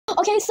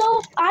Okay, so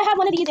I have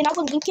one of these, and I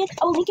will link it.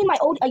 I will link in my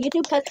old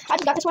YouTube because I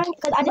just got this one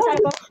because I just had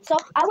a phone. So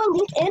I will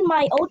link in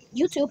my old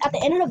YouTube at the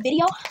end of the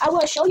video. I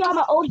will show y'all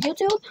my old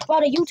YouTube,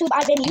 well, the YouTube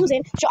I've been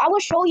using. So I will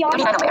show y'all.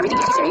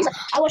 Everything series.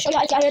 I will show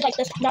y'all if y'all hear like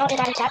this now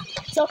and I tap.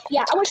 So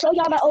yeah, I will show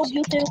y'all my old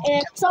YouTube.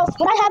 And so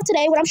what I have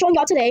today, what I'm showing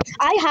y'all today,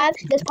 I have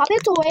this Pop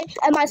It toy,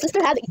 and my sister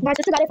got it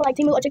for like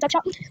Temu or TikTok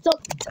shop. So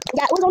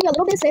yeah, it was only a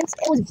little bit since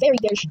it was very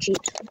cheap.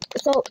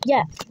 So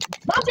yeah.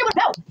 Mom's here with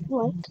no.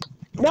 What?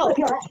 No.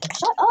 Shut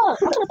up.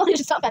 I'm gonna throw you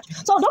something.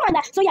 So don't mind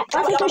that. So yeah,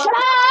 my sister, shut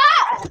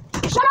up.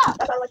 Shut up.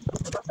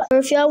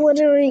 If y'all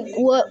wondering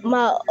what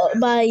my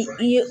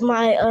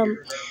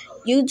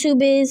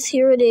YouTube is,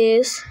 here it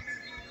is.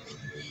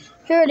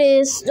 Here it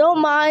is.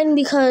 Don't mind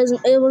because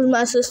it was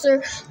my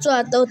sister, so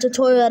I threw the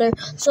toy at her.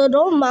 So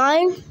don't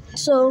mind.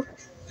 So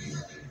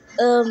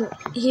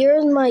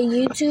here's my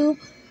YouTube.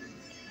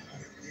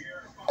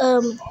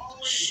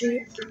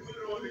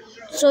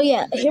 So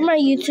yeah, here's my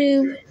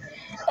YouTube.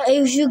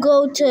 If you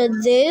go to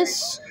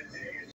this,